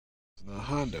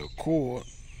Honda Accord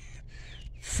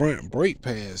front brake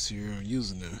pads here. I'm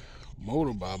using the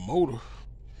Motor by Motor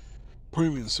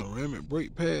premium ceramic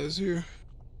brake pads here.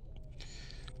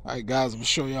 Alright guys, I'm gonna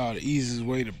show y'all the easiest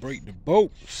way to break the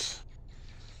bolts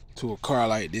to a car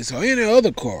like this or any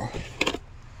other car.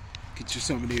 Get you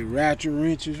some of these ratchet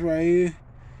wrenches right here.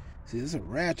 See, it's a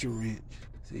ratchet wrench.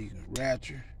 See, you can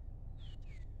ratchet. You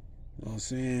know what I'm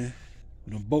saying?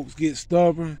 When the bolts get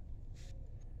stubborn,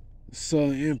 the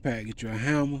sudden impact, get you a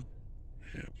hammer.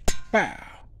 And pow.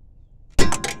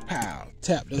 Pow.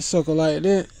 Tap that sucker like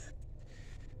that.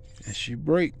 And she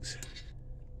breaks.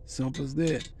 Simple as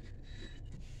that.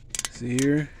 See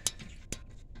here?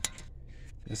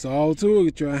 That's all to it.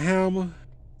 Get you a hammer.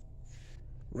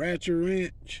 Ratchet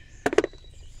wrench.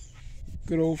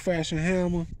 Good old fashioned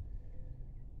hammer.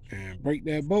 And break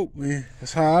that bolt, man.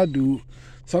 That's how I do it.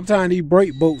 Sometimes these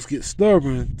brake bolts get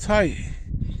stubborn and tight.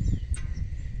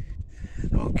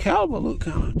 The caliper look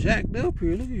kind of jacked up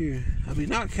here. Look here. I mean,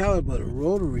 not caliper, but a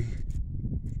rotary.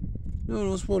 You know,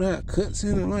 they're supposed to have cuts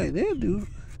in it like that, dude.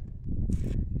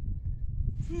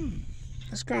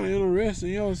 That's kind of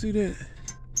interesting. Y'all see that?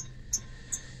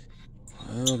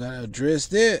 Well, gotta address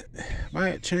that.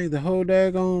 Might change the whole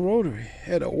daggone rotary.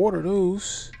 Had to order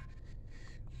those.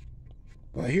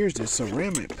 But here's the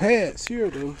ceramic pads here,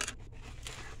 though.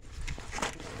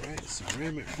 Alright,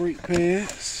 ceramic brake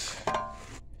pads.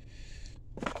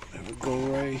 There we go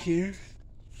right here.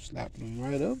 Slapping them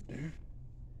right up there.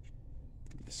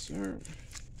 Yes, sir.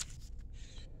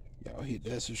 Y'all hit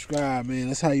that subscribe, man.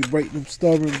 That's how you break them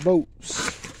stubborn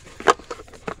bolts.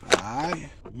 Alright,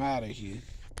 I'm out of here.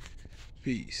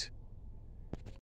 Peace.